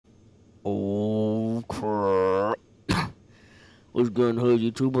Oh crap. What's going on,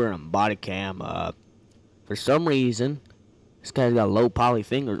 YouTuber? I'm Bodycam. For some reason, this guy's got low poly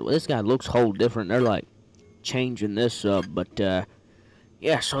fingers. This guy looks whole different. They're like changing this up, but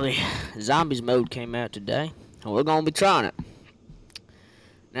yeah. So the zombies mode came out today, and we're gonna be trying it.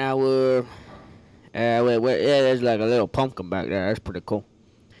 Now yeah, there's like a little pumpkin back there. That's pretty cool.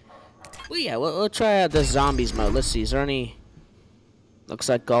 Well, yeah, we'll try out this zombies mode. Let's see. Is there any? Looks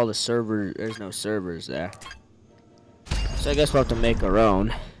like all the servers. There's no servers there. So I guess we'll have to make our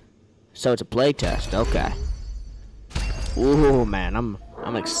own. So it's a play test. Okay. Ooh, man, I'm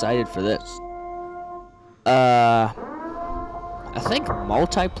excited for this. I think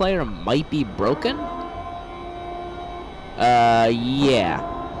multiplayer might be broken. Yeah.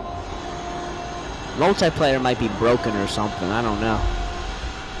 Multiplayer might be broken or something. I don't know.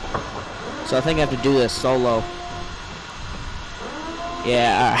 So I think I have to do this solo.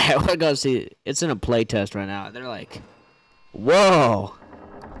 Yeah, alright, we're gonna see. It's in a playtest right now. They're like, whoa.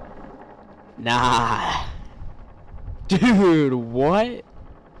 Nah. Dude, what?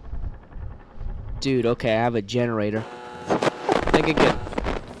 Dude, okay, I have a generator. I think I can.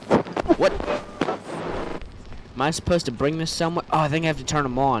 What? Am I supposed to bring this somewhere? Oh, I think I have to turn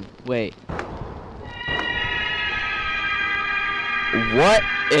them on. Wait. What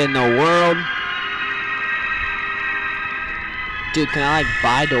in the world? Dude, can I, like,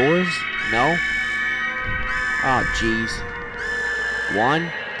 buy doors? No? Oh, jeez. 1?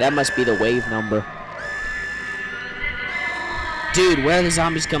 That must be the wave number. Dude, where are the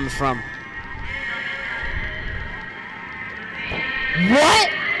zombies coming from? What?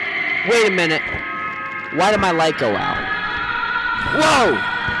 Wait a minute. Why did my light go out? Whoa!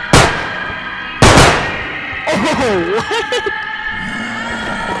 Oh, what?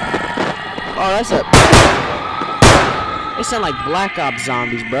 Oh, that's a... They sound like Black Ops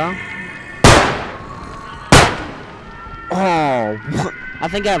zombies, bro. Oh, I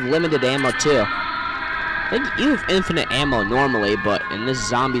think I have limited ammo too. I think you have infinite ammo normally, but in this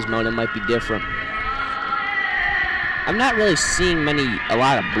zombies mode it might be different. I'm not really seeing a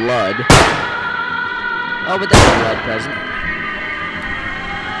lot of blood. Oh, but that's a blood present.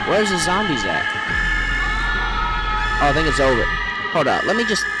 Where's the zombies at? Oh, I think it's over. Hold up, let me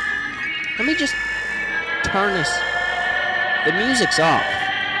just turn this. The music's off.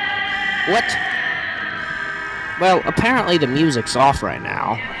 What? Well, apparently the music's off right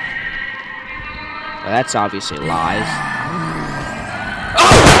now. Well, that's obviously lies.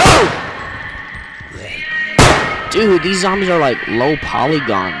 Oh! Dude, these zombies are like low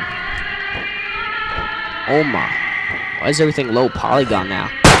polygon. Oh my. Why is everything low polygon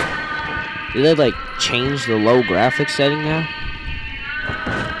now? Did they like change the low graphics setting now?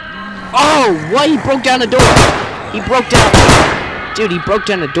 Oh! What? He broke down the door! He broke down... Dude, he broke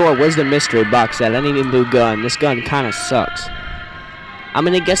down the door. Where's the mystery box at? I need a new gun. This gun kind of sucks. I'm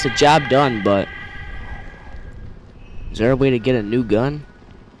gonna get the job done, but... Is there a way to get a new gun?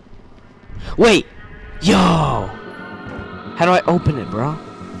 Wait! Yo! How do I open it, bro?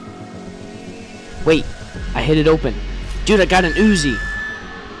 Wait. I hit it open. Dude, I got an Uzi.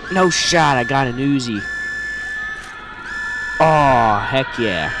 No shot, I got an Uzi. Oh, heck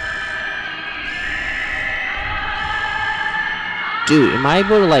yeah. Dude, am I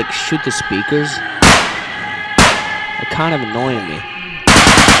able to, like, shoot the speakers? They're kind of annoying me.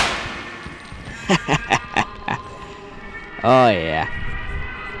 Oh, yeah.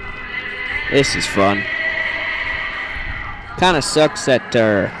 This is fun. Kind of sucks that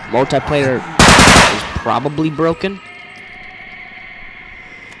multiplayer is probably broken.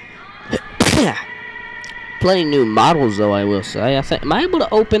 Plenty new models, though, I will say. Am I able to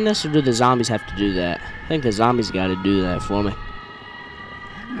open this, or do the zombies have to do that? I think the zombies got to do that for me.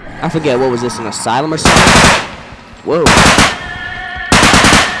 I forget, what was this, an asylum or something? Whoa.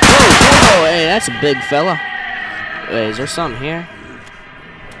 Whoa, hey, that's a big fella. Wait, is there something here?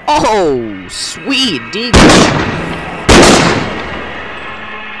 Oh, sweet, deagle.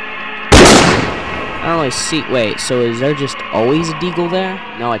 I don't really see, wait, so is there just always a deagle there?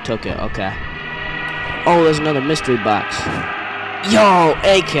 No, I took it, okay. Oh, there's another mystery box. Yo,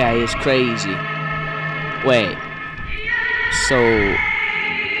 AK is crazy. Wait. So...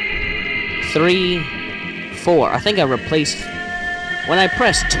 3, 4. I think I replaced... When I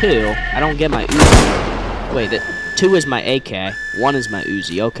press 2, I don't get my Uzi. Wait, 2 is my AK. 1 is my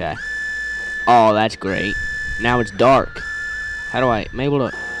Uzi. Okay. Oh, that's great. Now it's dark. How do I... I'm able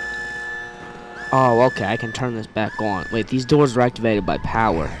to... Oh, okay. I can turn this back on. Wait, these doors are activated by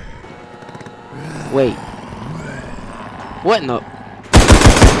power. Wait. What in the...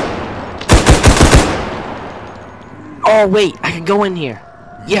 Oh, wait. I can go in here.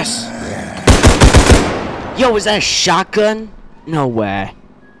 Yes. Yo, is that a shotgun? No way.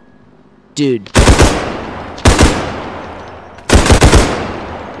 Dude.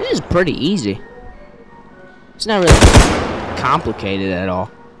 This is pretty easy. It's not really complicated at all.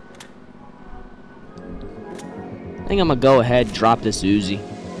 I think I'm gonna go ahead and drop this Uzi.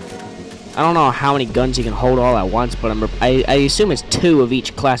 I don't know how many guns you can hold all at once, but I assume it's 2 of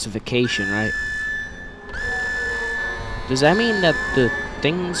each classification, right? Does that mean that the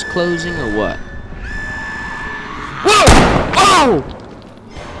thing's closing or what? Whoa! Oh!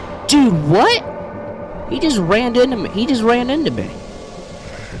 Dude, what? He just ran into me. He just ran into me.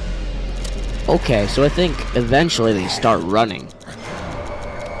 Okay, so I think eventually they start running.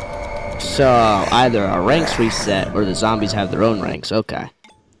 So either our ranks reset or the zombies have their own ranks. Okay.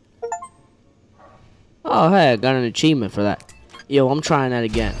 Oh, hey, I got an achievement for that. Yo, I'm trying that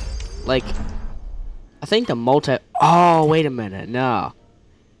again. Like, I think the multi... Oh, wait a minute. No.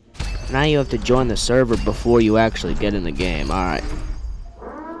 Now you have to join the server before you actually get in the game. Alright.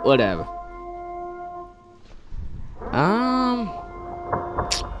 Whatever.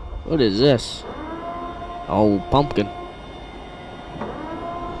 What is this? Oh, pumpkin.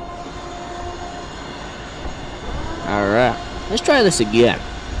 Alright. Let's try this again.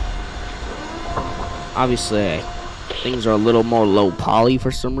 Obviously, things are a little more low poly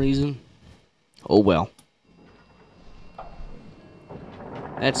for some reason. Oh well.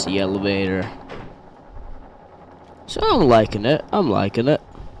 That's the elevator. So I'm liking it. I'm liking it.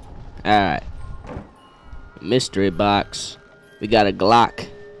 Alright. Mystery box. We got a Glock.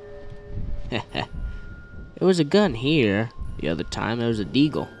 There was a gun here the other time. There was a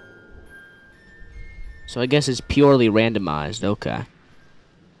deagle. So I guess it's purely randomized. Okay.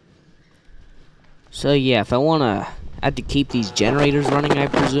 So yeah, if I wanna, I have to keep these generators running, I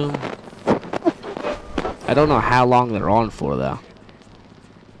presume. I don't know how long they're on for though.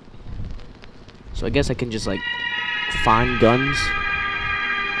 So I guess I can just like find guns.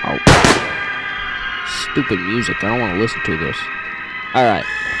 Oh, stupid music! I don't want to listen to this. All right.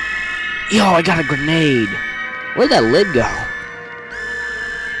 Yo, I got a grenade. Where'd that lid go?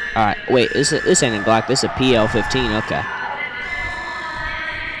 All right, wait. This ain't a Glock. This is a PL-15. Okay.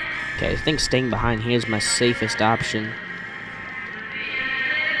 Okay, I think staying behind here is my safest option.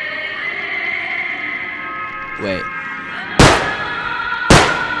 Wait.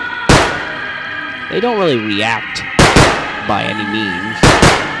 They don't really react by any means.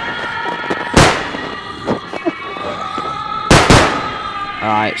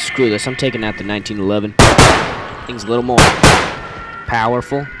 Alright, screw this. I'm taking out the 1911. Thing's a little more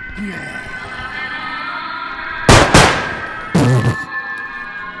powerful.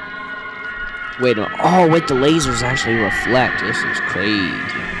 Wait a minute. Oh, wait, the lasers actually reflect. This is crazy.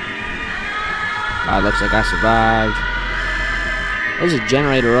 Alright, looks like I survived. There's a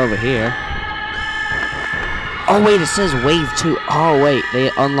generator over here. Oh, wait, it says wave 2. Oh, wait,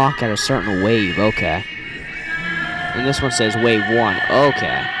 they unlock at a certain wave. Okay. And this one says wave 1.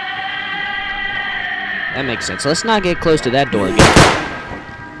 Okay. That makes sense. Let's not get close to that door again.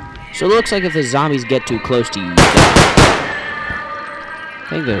 So it looks like if the zombies get too close to you, you die. I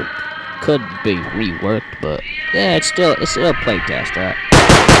think they could be reworked, but yeah, it's still a playtest, right?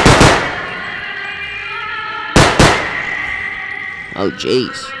 Oh,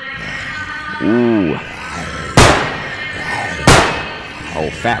 jeez. Ooh. Oh,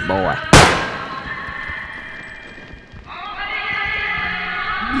 fat boy.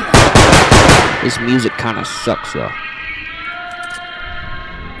 This music kind of sucks, though.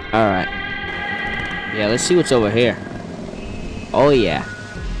 Alright. Yeah, let's see what's over here. Oh, yeah.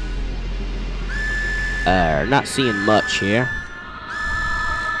 Not seeing much here.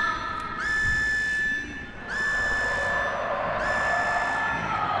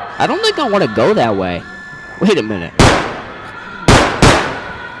 I don't think I want to go that way. Wait a minute.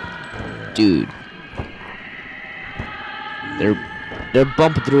 Dude. They're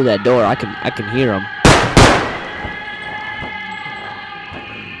bumping through that door. I can hear them.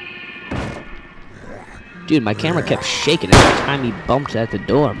 Dude, my camera kept shaking every time he bumped at the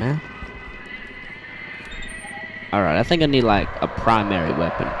door, man. Alright, I think I need like a primary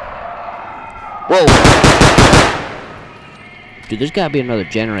weapon. Whoa! Dude, there's gotta be another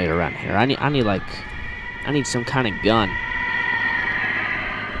generator around here. I need some kind of gun.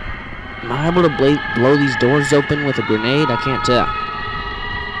 Am I able to blow these doors open with a grenade? I can't tell.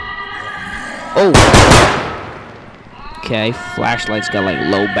 Oh! Okay, flashlight's got like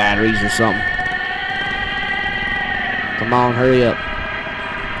low batteries or something. Come on, hurry up.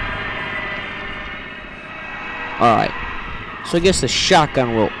 Alright. So I guess the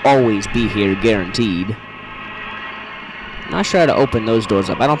shotgun will always be here, guaranteed. I'm not sure how to open those doors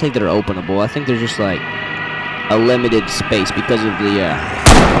up. I don't think they're openable. I think they're just like a limited space because of the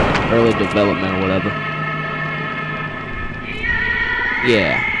early development or whatever.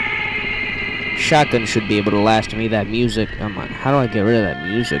 Yeah. Shotgun should be able to last me. That music. How do I get rid of that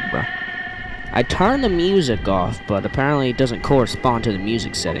music, bro? I turned the music off, but apparently it doesn't correspond to the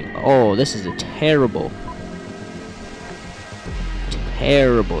music setting. Oh, this is a terrible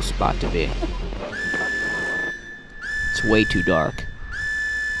spot to be. It's way too dark.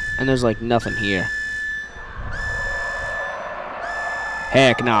 And there's like nothing here.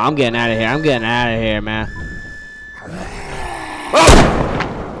 Heck no, I'm getting out of here. I'm getting out of here, man.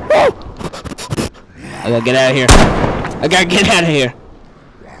 Oh! Oh! I gotta get out of here. I gotta get out of here.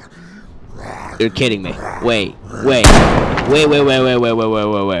 You're kidding me. Wait.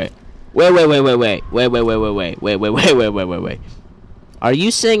 Are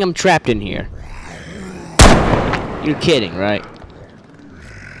you saying I'm trapped in here? You're kidding, right?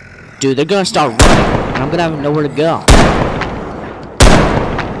 Dude, they're gonna start running, and I'm gonna have nowhere to go.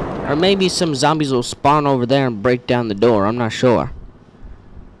 Or maybe some zombies will spawn over there and break down the door. I'm not sure.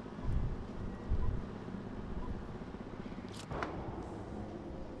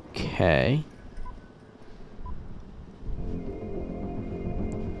 Okay.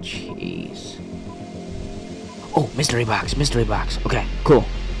 Jeez. Oh, mystery box, mystery box. Okay, cool.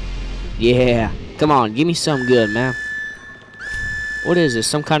 Yeah. Come on, give me something good, man. What is this?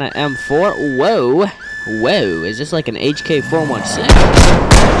 Some kind of M4? Whoa. Whoa. Is this like an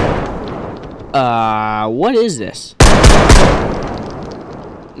HK416? What is this?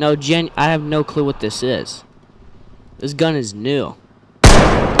 No, I have no clue what this is. This gun is new.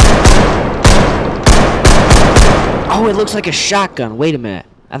 Oh, it looks like a shotgun. Wait a minute.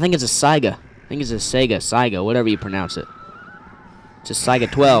 I think it's a saiga. I think it's a saiga, whatever you pronounce it. It's a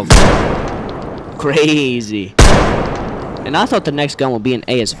saiga 12. Crazy. And I thought the next gun would be an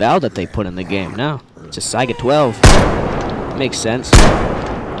AS Val that they put in the game. No, it's a saiga 12. Makes sense.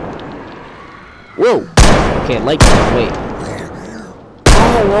 Whoa. Okay, light. Wait.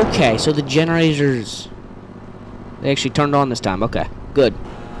 Oh, okay. So the generators, they actually turned on this time. Okay, good.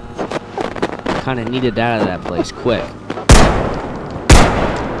 Kind of needed out of that place quick.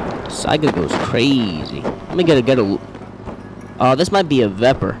 Saiga goes crazy. Let me get a. Oh, this might be a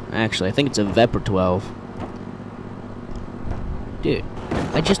VEPR. Actually, I think it's a VEPR12. Dude,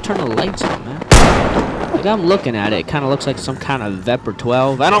 I just turned the lights on, man. Like, I'm looking at it. It kind of looks like some kind of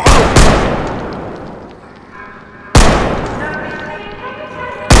VEPR12. I don't. Oh!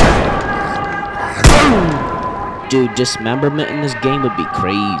 Dude, dismemberment in this game would be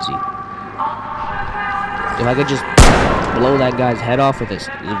crazy. If I could just blow that guy's head off with this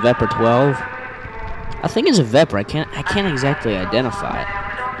VEPR12. I think it's a VEPR. I can't exactly identify it.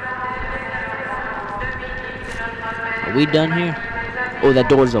 Are we done here? Oh, that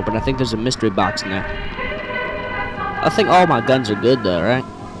door's open. I think there's a mystery box in there. I think all my guns are good though, right?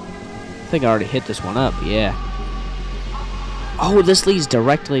 I think I already hit this one up. Yeah. Oh, this leads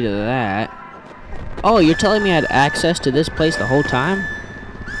directly to that. Oh, you're telling me I had access to this place the whole time?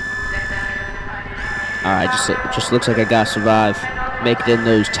 Alright, just looks like I gotta survive. Make it in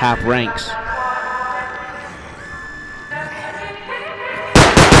those top ranks.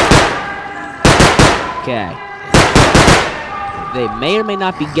 Okay. They may or may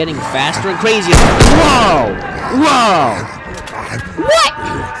not be getting faster and crazier. Whoa! Whoa! What?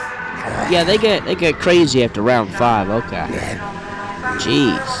 Yeah, they get crazy after round 5. Okay.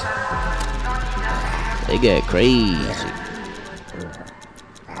 Jeez. They get crazy.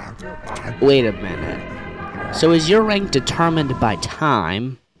 Wait a minute. So is your rank determined by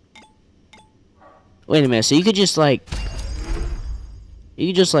time? Wait a minute. So you could just like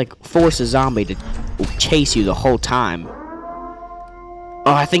force a zombie to chase you the whole time.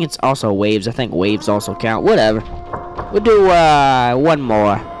 Oh, I think it's also waves. I think waves also count. Whatever. We'll do one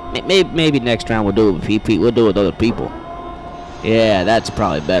more. Maybe next round we'll do it with people. We'll do it with other people. Yeah, that's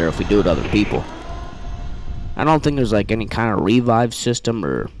probably better if we do it with other people. I don't think there's like any kind of revive system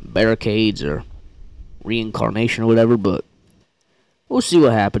or barricades or reincarnation or whatever, but we'll see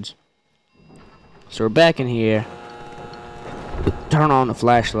what happens. So we're back in here. Turn on the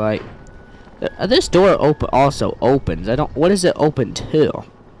flashlight. This door also opens. What is it open to?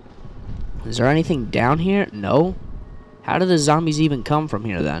 Is there anything down here? No. How do the zombies even come from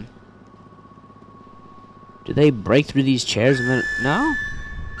here then? Do they break through these chairs and then no?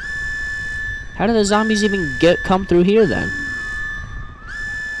 How do the zombies even come through here then?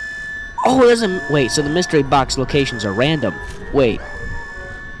 Oh, there's a wait. So the mystery box locations are random. Wait.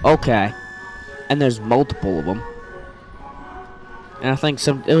 Okay. And there's multiple of them. And I think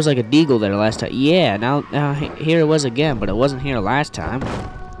it was like a deagle there last time. Yeah. Now here it was again, but it wasn't here last time.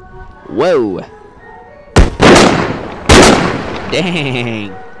 Whoa.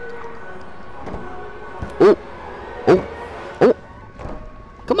 Dang. Oh. Oh. Oh.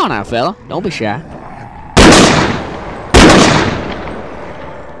 Come on now, fella. Don't be shy.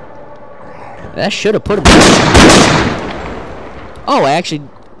 That should have put him. Oh, I actually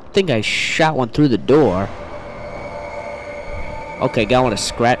think I shot one through the door. Okay, got one a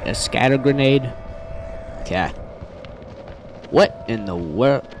scatter grenade. Okay. What in the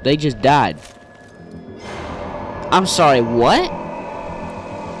world? They just died. I'm sorry, what?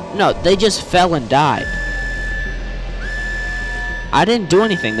 No, they just fell and died. I didn't do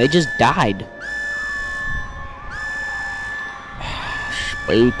anything. They just died.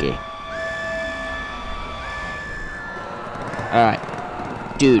 Spooky. Alright.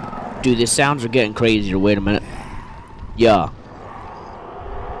 Dude, the sounds are getting crazier. Wait a minute. Yeah.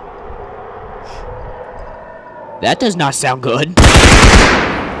 That does not sound good.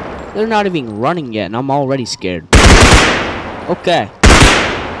 They're not even running yet, and I'm already scared. Okay.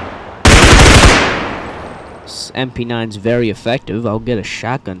 This MP9's very effective. I'll get a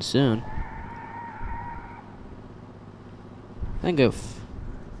shotgun soon. I think if...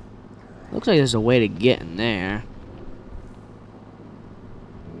 Looks like there's a way to get in there.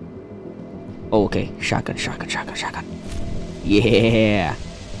 Oh, okay. Shotgun. Yeah.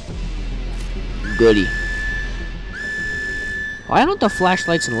 Goody. Why don't the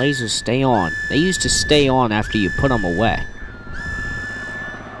flashlights and lasers stay on? They used to stay on after you put them away.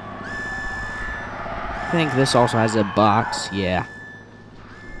 I think this also has a box. Yeah.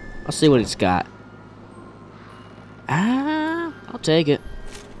 I'll see what it's got. I'll take it.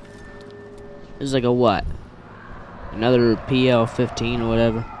 This is like a what? Another PL-15 or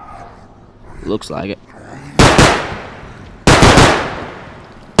whatever. Looks like it.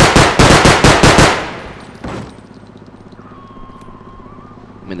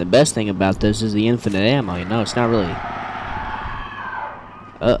 I mean, the best thing about this is the infinite ammo, you know? It's not really...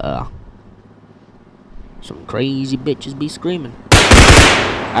 Some crazy bitches be screaming.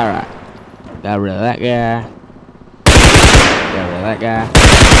 Alright. Got rid of that guy. Got rid of that guy.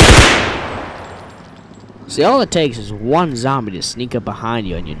 See, all it takes is one zombie to sneak up behind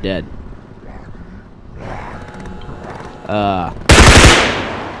you and you're dead.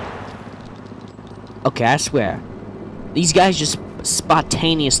 Okay, I swear. These guys just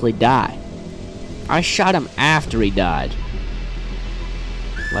spontaneously die. I shot him after he died.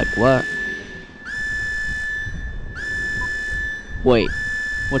 Like what? Wait,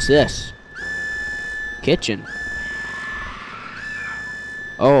 what's this? Kitchen.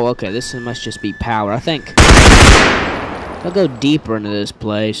 Oh, okay, this must just be power. I think I'll go deeper into this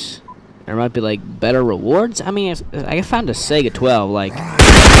place. There might be, like, better rewards. I mean, I found a Saiga 12, like,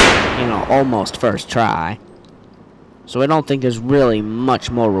 you know, almost first try. So I don't think there's really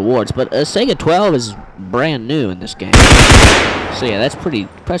much more rewards. But a Saiga 12 is brand new in this game. So yeah, that's pretty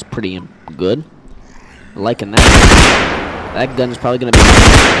good. Liking that. That gun's probably gonna be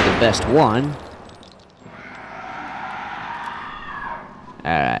the best one.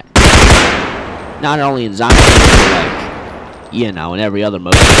 Alright. Not only in zombies, but like, you know, in every other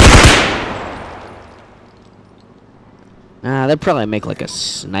mode. They'd probably make like a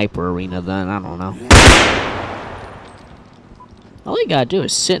sniper arena then, I don't know. All you gotta do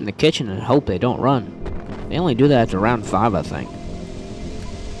is sit in the kitchen and hope they don't run. They only do that after round 5, I think.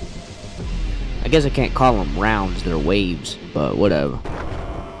 I guess I can't call them rounds, they're waves, but whatever.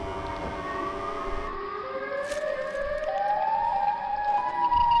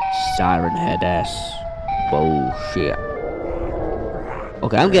 Siren head ass. Bullshit.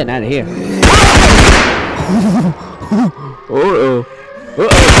 Okay, I'm getting out of here. Uh-oh. Whoa!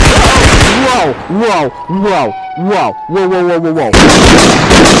 No.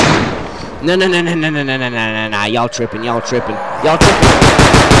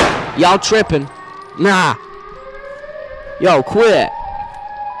 Y'all tripping. Nah. Yo, quit.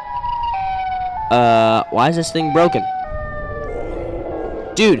 Why is this thing broken?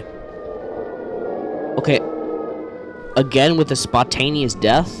 Dude. Okay. Again with the spontaneous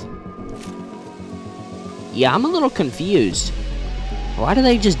death? Yeah, I'm a little confused. Why do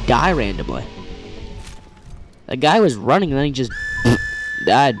they just die randomly? The guy was running and then he just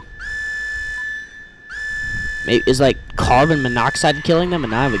died. Maybe is like carbon monoxide killing them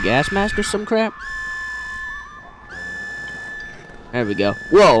and I have a gas mask or some crap? There we go.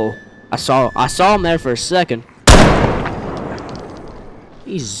 Whoa! I saw him there for a second.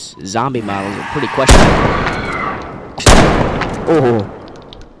 These zombie models are pretty questionable. Oh.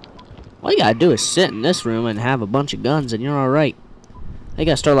 All you gotta do is sit in this room and have a bunch of guns and you're alright. They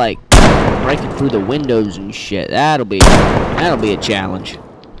gotta start like breaking through the windows and shit. That'll be a challenge.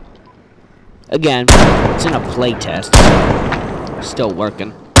 Again, it's in a playtest. Still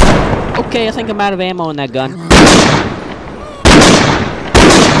working. Okay, I think I'm out of ammo in that gun.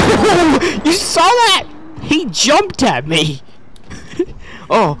 You saw that? He jumped at me.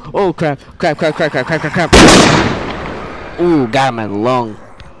 Oh, crap. Ooh, got him in the lung.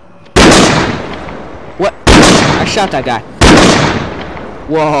 What? I shot that guy.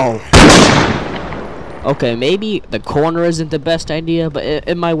 Whoa. Okay, maybe the corner isn't the best idea, but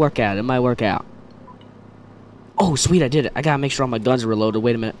it might work out. It might work out. Oh, sweet, I did it. I gotta make sure all my guns are reloaded.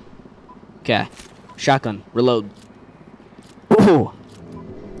 Wait a minute. Okay. Shotgun. Reload. Ooh.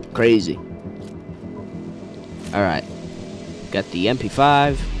 Crazy. Alright. Got the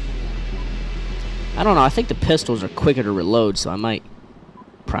MP5. I don't know. I think the pistols are quicker to reload, so I might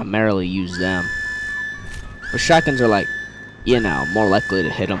primarily use them. But shotguns are like, you know, more likely to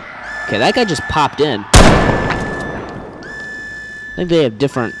hit them. Okay, that guy just popped in. I think they have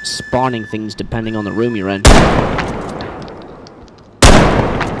different spawning things depending on the room you're in.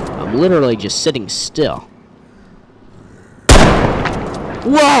 I'm literally just sitting still.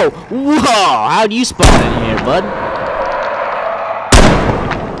 Whoa! Whoa! How'd you spawn in here, bud?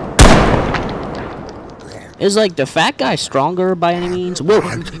 Is, like, the fat guy stronger by any means? Whoa!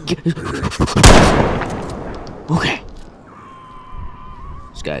 Okay.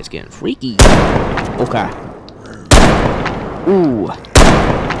 This guy's getting freaky. Okay. Ooh.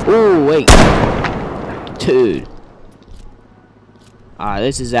 Ooh, wait. Dude.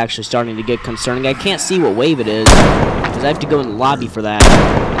 This is actually starting to get concerning. I can't see what wave it is, because I have to go in the lobby for that,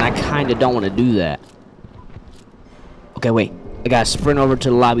 and I kind of don't want to do that. Okay, wait. I gotta sprint over to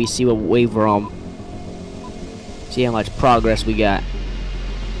the lobby, see what wave we're on. See how much progress we got.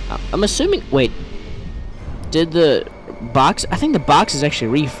 I'm assuming... Wait. Did the box... I think the box is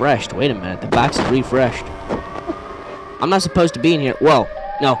actually refreshed. Wait a minute. The box is refreshed. I'm not supposed to be in here. Whoa.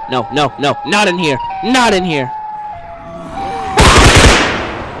 No. Not in here. Not in here.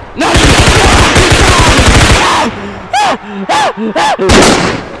 Not in here.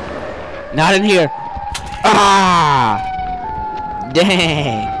 Not in here. Ah.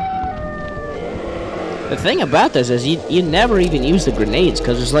 Dang. The thing about this is you never even use the grenades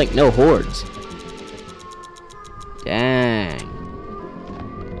because there's like no hordes. Dang.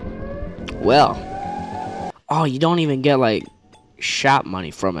 Well. Oh, you don't even get like shop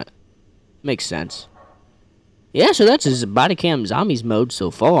money from it. Makes sense. Yeah, so that's his Bodycam Zombies mode so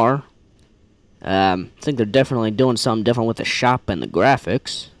far. I think they're definitely doing something different with the shop and the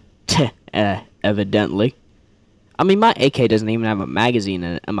graphics. Evidently. I mean, my AK doesn't even have a magazine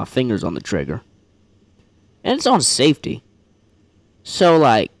in it and my finger's on the trigger. And it's on safety. So,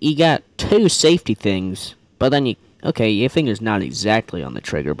 like, you got two safety things, but then you... Okay, your finger's not exactly on the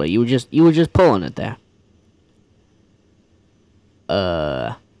trigger, but you were just pulling it there.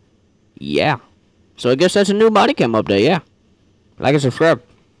 Yeah. So I guess that's a new Bodycam update, yeah. Like and subscribe.